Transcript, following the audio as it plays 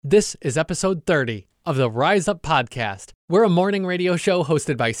This is episode 30 of the Rise Up Podcast. We're a morning radio show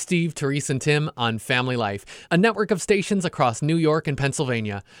hosted by Steve, Therese, and Tim on Family Life, a network of stations across New York and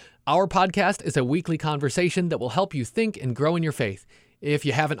Pennsylvania. Our podcast is a weekly conversation that will help you think and grow in your faith. If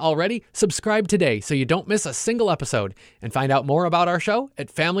you haven't already, subscribe today so you don't miss a single episode, and find out more about our show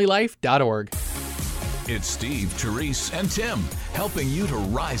at familylife.org. It's Steve, Therese, and Tim, helping you to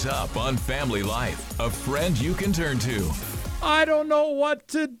rise up on Family Life, a friend you can turn to. I don't know what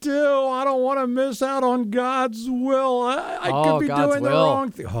to do. I don't want to miss out on God's will. I could be God's doing the will. wrong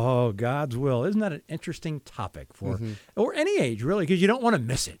thing. Oh, God's will. Isn't that an interesting topic for or any age, really? Because you don't want to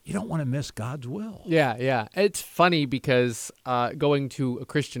miss it. You don't want to miss God's will. Yeah. It's funny because going to a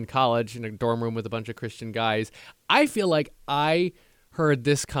Christian college in a dorm room with a bunch of Christian guys, I feel like I heard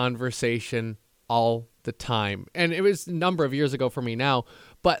this conversation all the time. And it was a number of years ago for me now.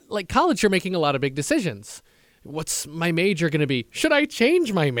 But like college, you're making a lot of big decisions. What's my major going to be? Should I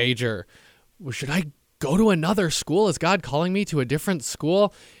change my major? Should I go to another school? Is God calling me to a different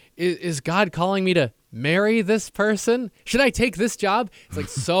school? Is God calling me to marry this person? Should I take this job? It's like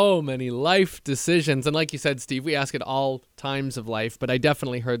so many life decisions. And like you said, Steve, we ask at all times of life, but I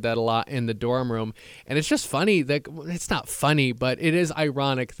definitely heard that a lot in the dorm room. And it's just funny that it's not funny, but it is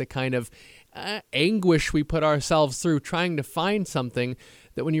ironic the kind of anguish we put ourselves through trying to find something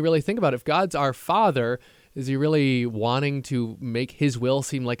that when you really think about it, if God's our Father, is he really wanting to make his will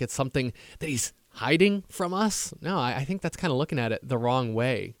seem like it's something that he's hiding from us? No, I think that's kind of looking at it the wrong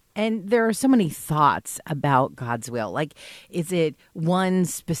way. And there are so many thoughts about God's will. Like, is it one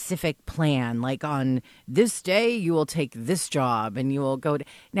specific plan? Like, on this day, you will take this job and you will go to...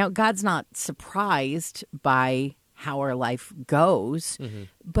 Now, God's not surprised by how our life goes,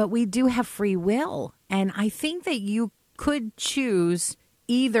 but we do have free will. And I think that you could choose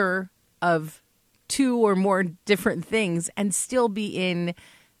either of two or more different things and still be in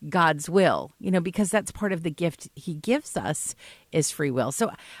God's will, because that's part of the gift he gives us is free will. So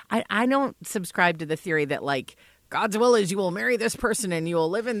I don't subscribe to the theory that like God's will is you will marry this person and you will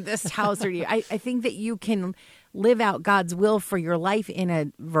live in this house. I think that you can live out God's will for your life in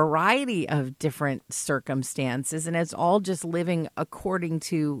a variety of different circumstances. And it's all just living according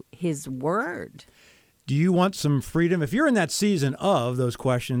to his word. Do you want some freedom? If you're in that season of those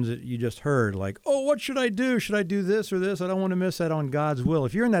questions that you just heard, like, oh, what should I do? Should I do this or this? I don't want to miss out on God's will.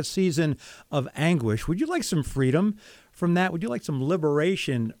 If you're in that season of anguish, would you like some freedom from that? Would you like some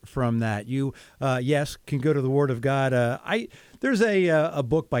liberation from that? You, yes, can go to the Word of God. There's a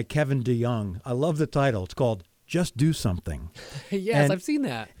book by Kevin DeYoung. I love the title. It's called Just Do Something. Yes, And I've seen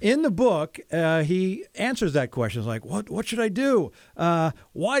that. in the book, he answers that question. It's like, what should I do?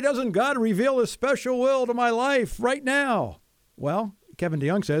 Why doesn't God reveal his special will to my life right now? Well, Kevin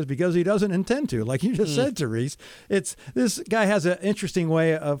DeYoung says, because he doesn't intend to. Like you just said, Therese. This guy has an interesting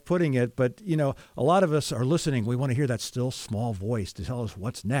way of putting it, but, a lot of us are listening. We want to hear that still small voice to tell us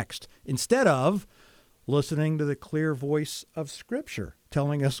what's next, instead of listening to the clear voice of Scripture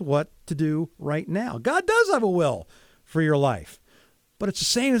telling us what to do right now. God does have a will for your life, but it's the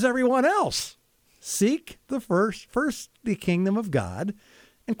same as everyone else. Seek the first the kingdom of God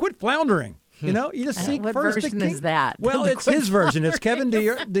and quit floundering. You just seek What first version the is that? Well, it's his version. It's Kevin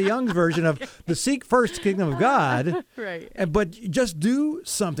DeYoung's version of the seek first the kingdom of God. Right. But just do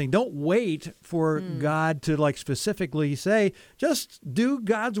something. Don't wait for God to specifically say, just do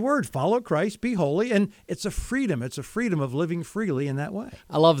God's word. Follow Christ, be holy. And it's a freedom. It's a freedom of living freely in that way.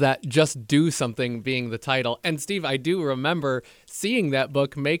 I love that. Just Do Something being the title. And Steve, I do remember seeing that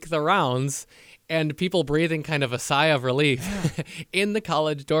book make the rounds and people breathing kind of a sigh of relief in the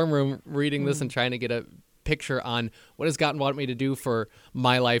college dorm room reading this and trying to get a picture on what does God want me to do for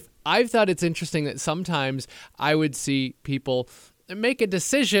my life. I've thought it's interesting that sometimes I would see people make a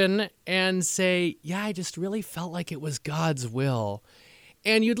decision and say, yeah, I just really felt like it was God's will.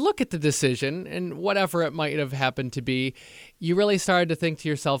 And you'd look at the decision and whatever it might have happened to be, you really started to think to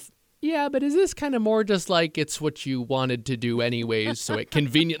yourself, yeah, but is this kind of more just like it's what you wanted to do anyways, so it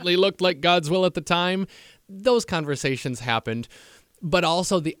conveniently looked like God's will at the time? Those conversations happened. But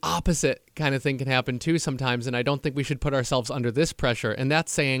also the opposite kind of thing can happen too sometimes, and I don't think we should put ourselves under this pressure. And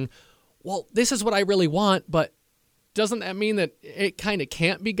that's saying, well, this is what I really want, but doesn't that mean that it kind of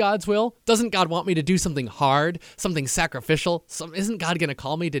can't be God's will? Doesn't God want me to do something hard, something sacrificial? Isn't God going to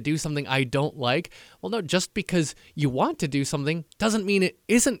call me to do something I don't like? Well, no, just because you want to do something doesn't mean it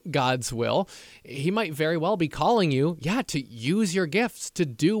isn't God's will. He might very well be calling you, to use your gifts, to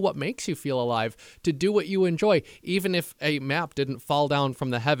do what makes you feel alive, to do what you enjoy, even if a map didn't fall down from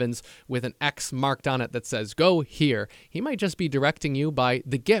the heavens with an X marked on it that says, go here. He might just be directing you by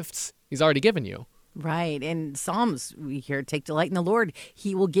the gifts he's already given you. Right. In Psalms, we hear, take delight in the Lord.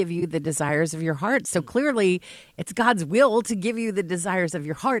 He will give you the desires of your heart. So clearly, it's God's will to give you the desires of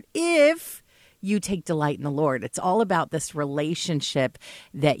your heart if you take delight in the Lord. It's all about this relationship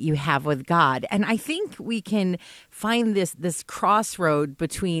that you have with God. And I think we can find this crossroad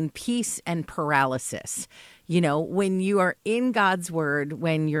between peace and paralysis. You know, when you are in God's word,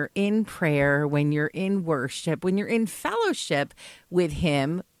 when you're in prayer, when you're in worship, when you're in fellowship with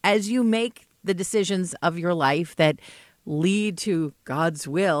him, as you make the decisions of your life that lead to God's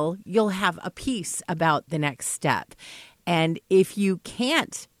will, you'll have a peace about the next step. And if you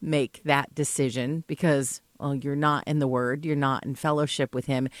can't make that decision because, well, you're not in the Word, you're not in fellowship with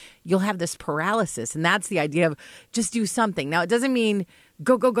him, you'll have this paralysis. And that's the idea of just do something. Now, it doesn't mean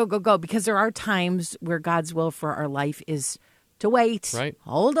go, go, go, go, go, because there are times where God's will for our life is to wait, right.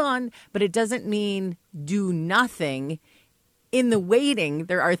 Hold on. But it doesn't mean do nothing. In the waiting,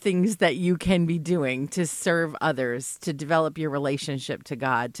 there are things that you can be doing to serve others, to develop your relationship to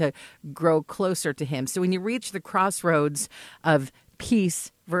God, to grow closer to him. So when you reach the crossroads of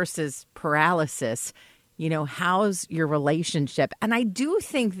peace versus paralysis, you know, how's your relationship? And I do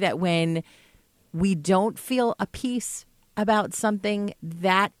think that when we don't feel a peace about something,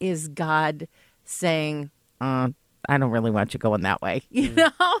 that is God saying, I don't really want you going that way, you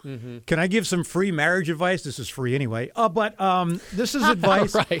know? Mm-hmm. Can I give some free marriage advice? This is free anyway. But this is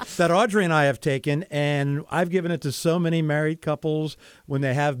advice right. that Audrey and I have taken, and I've given it to so many married couples when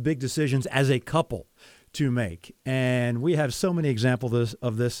they have big decisions as a couple to make. And we have so many examples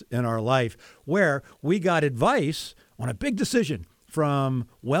of this in our life where we got advice on a big decision from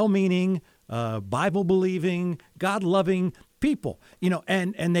well-meaning, Bible-believing, God-loving people, you know,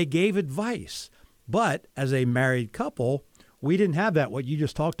 and they gave advice. But as a married couple, we didn't have that, what you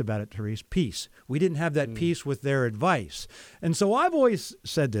just talked about it, Therese, peace. We didn't have that peace with their advice. And so I've always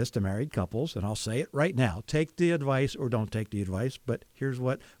said this to married couples, and I'll say it right now. Take the advice or don't take the advice, but here's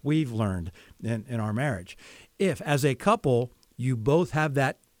what we've learned in our marriage. If, as a couple, you both have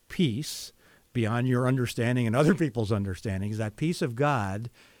that peace beyond your understanding and other people's understandings, that peace of God,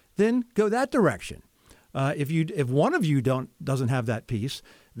 then go that direction. If one of you doesn't have that peace,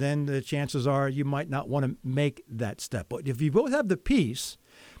 then the chances are you might not want to make that step. But if you both have the peace,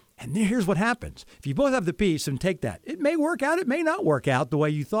 and here's what happens. If you both have the peace and take that, it may work out, it may not work out the way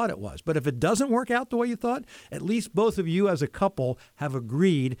you thought it was. But if it doesn't work out the way you thought, at least both of you as a couple have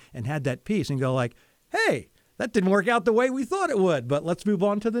agreed and had that peace and go like, hey, that didn't work out the way we thought it would, but let's move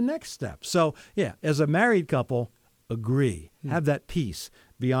on to the next step. So yeah, as a married couple, agree, have that peace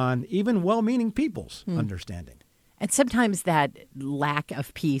beyond even well-meaning people's understanding. And sometimes that lack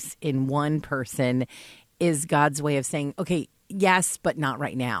of peace in one person is God's way of saying, okay, yes, but not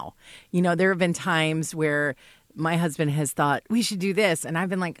right now. You know, there have been times where my husband has thought, we should do this. And I've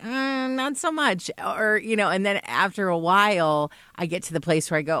been like, not so much. Or, you know, and then after a while, I get to the place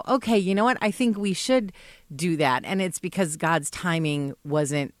where I go, okay, you know what? I think we should do that. And it's because God's timing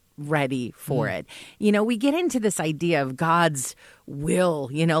wasn't ready for it. You know, we get into this idea of God's will,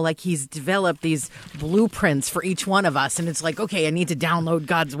 you know, like he's developed these blueprints for each one of us. And it's like, okay, I need to download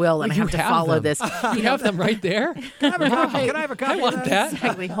God's will and I have to follow this. You have them right there? Can I have a copy? Can I have a copy? I want that.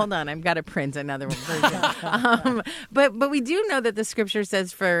 Exactly. Hold on. I've got to print another version. But we do know that the scripture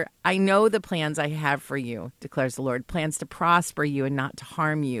says, for I know the plans I have for you, declares the Lord, plans to prosper you and not to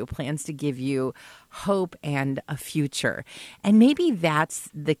harm you, plans to give you hope and a future. And maybe that's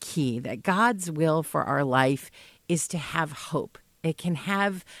the key, that God's will for our life is to have hope. It can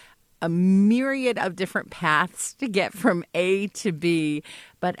have a myriad of different paths to get from A to B,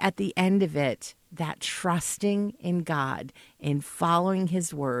 but at the end of it, that trusting in God, in following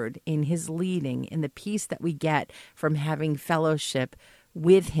his word, in his leading, in the peace that we get from having fellowship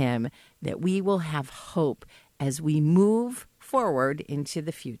with him, that we will have hope as we move forward into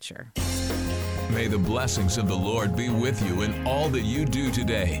the future. May the blessings of the Lord be with you in all that you do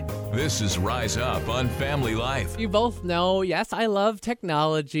today. This is Rise Up on Family Life. You both know, yes, I love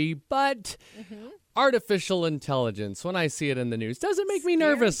technology, but artificial intelligence, when I see it in the news, does it make me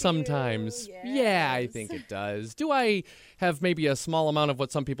nervous sometimes? Yes. Yeah, I think it does. Do I have maybe a small amount of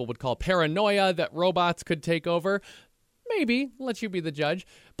what some people would call paranoia that robots could take over? Maybe, let you be the judge.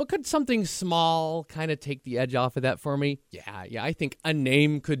 But could something small kind of take the edge off of that for me? Yeah, I think a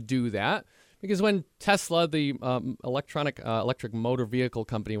name could do that. Because when Tesla, the electric motor vehicle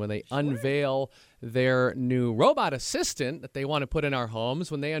company, when they unveil their new robot assistant that they want to put in our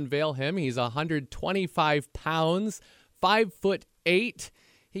homes, when they unveil him, he's 125 pounds, 5'8".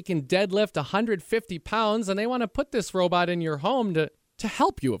 He can deadlift 150 pounds, and they want to put this robot in your home to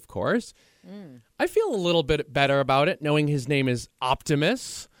help you, of course. I feel a little bit better about it, knowing his name is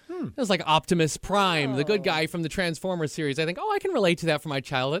Optimus. It was like Optimus Prime, the good guy from the Transformers series. I think, I can relate to that from my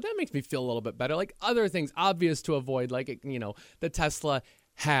childhood. That makes me feel a little bit better. Like other things obvious to avoid, like, the Tesla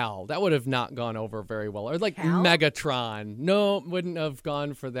HAL. That would have not gone over very well. Or like HAL? Megatron. No, wouldn't have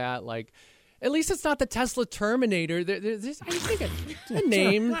gone for that. Like, at least it's not the Tesla Terminator. I think a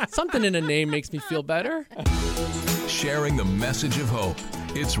name, something in a name makes me feel better. Sharing the message of hope.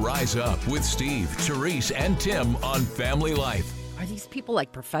 It's Rise Up with Steve, Therese, and Tim on Family Life. Are these people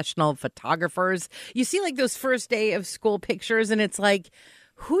like professional photographers? You see like those first day of school pictures and it's like,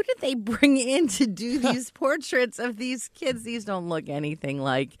 who did they bring in to do these portraits of these kids? These don't look anything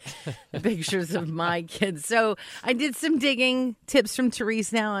like the pictures of my kids. So I did some digging, tips from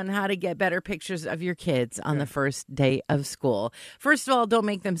Therese now on how to get better pictures of your kids on the first day of school. First of all, don't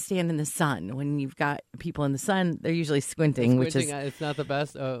make them stand in the sun. When you've got people in the sun, they're usually squinting, which is it's not the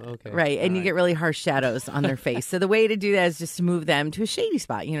best. Oh, okay. right. And you get really harsh shadows on their face. So the way to do that is just to move them to a shady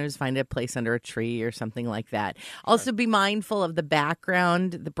spot. Just find a place under a tree or something like that. Also be mindful of the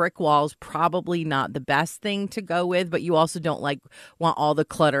background. The brick wall's probably not the best thing to go with, but you also don't want all the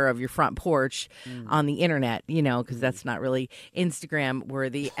clutter of your front porch on the internet, because that's not really Instagram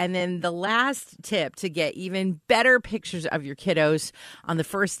worthy. And then the last tip to get even better pictures of your kiddos on the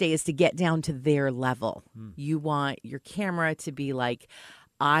first day is to get down to their level. You want your camera to be like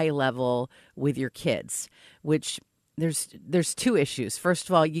eye level with your kids, which there's two issues. First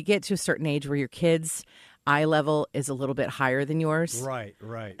of all, you get to a certain age where your kids' eye level is a little bit higher than yours. Right.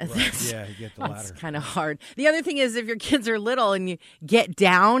 Yeah, you get the latter. That's kind of hard. The other thing is if your kids are little and you get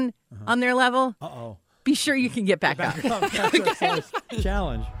down on their level, be sure you can get back up. That's our first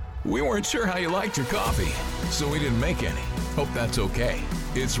challenge. We weren't sure how you liked your coffee, so we didn't make any. Hope that's okay.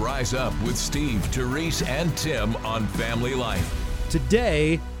 It's Rise Up with Steve, Therese, and Tim on Family Life.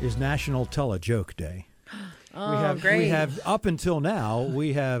 Today is National Tell a Joke Day. Great. We have, up until now,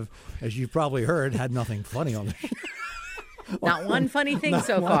 as you've probably heard, had nothing funny on the show. Not one funny thing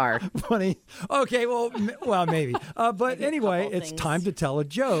so far. Funny. Okay, well, maybe. But anyway, it's things. time to tell a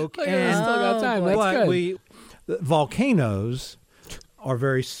joke. Still got time. That's good. Volcanoes are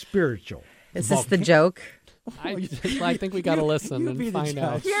very spiritual. Is this the joke? I think we got to listen and find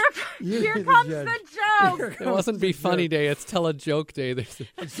out. Here comes the joke. It wasn't Be Funny Day. It's Tell a Joke Day. That's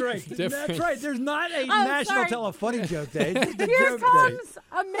right. difference. That's right. There's not a National Tell a Funny Joke Day. It's just a Here joke comes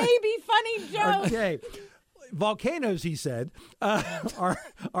a maybe funny joke. Okay. Volcanoes, he said, are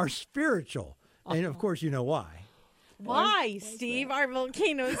spiritual. And, of course, you know why. Why, Steve, are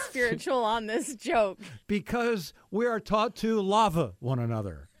volcanoes spiritual on this joke? Because we are taught to lava one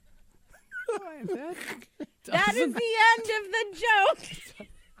another. That is the end of the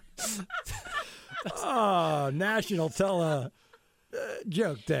joke. National Tell a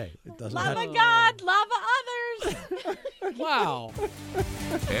Joke Day. It doesn't Lava God, lava others. Wow.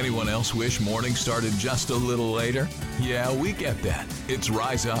 Anyone else wish morning started just a little later? Yeah, we get that. It's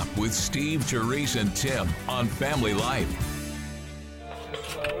Rise Up with Steve, Therese, and Tim on Family Life.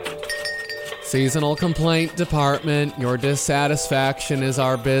 Seasonal Complaint Department. Your dissatisfaction is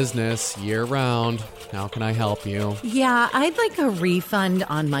our business year-round. How can I help you? Yeah, I'd like a refund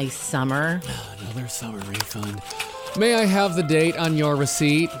on my summer. Another summer refund. May I have the date on your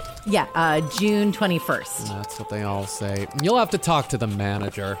receipt? Yeah, June 21st. That's what they all say. You'll have to talk to the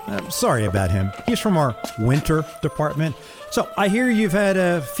manager. Sorry about him. He's from our winter department. So I hear you've had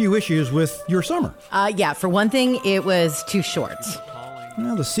a few issues with your summer. Yeah, for one thing, it was too short.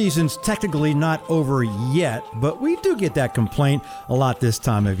 Well, the season's technically not over yet, but we do get that complaint a lot this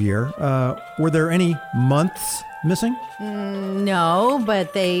time of year. Were there any months missing? No,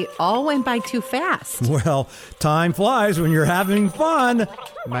 but they all went by too fast. Well, time flies when you're having fun.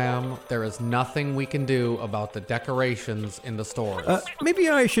 Ma'am, there is nothing we can do about the decorations in the stores. Maybe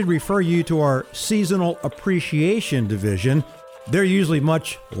I should refer you to our seasonal appreciation division. They're usually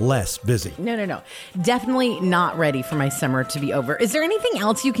much less busy. No. Definitely not ready for my summer to be over. Is there anything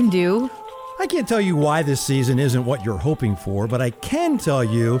else you can do? I can't tell you why this season isn't what you're hoping for, but I can tell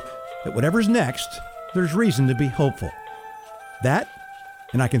you that whatever's next, there's reason to be hopeful. That,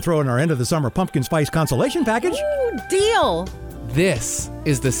 and I can throw in our end of the summer pumpkin spice consolation package. Ooh, deal! This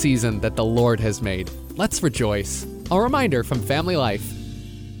is the season that the Lord has made. Let's rejoice. A reminder from Family Life.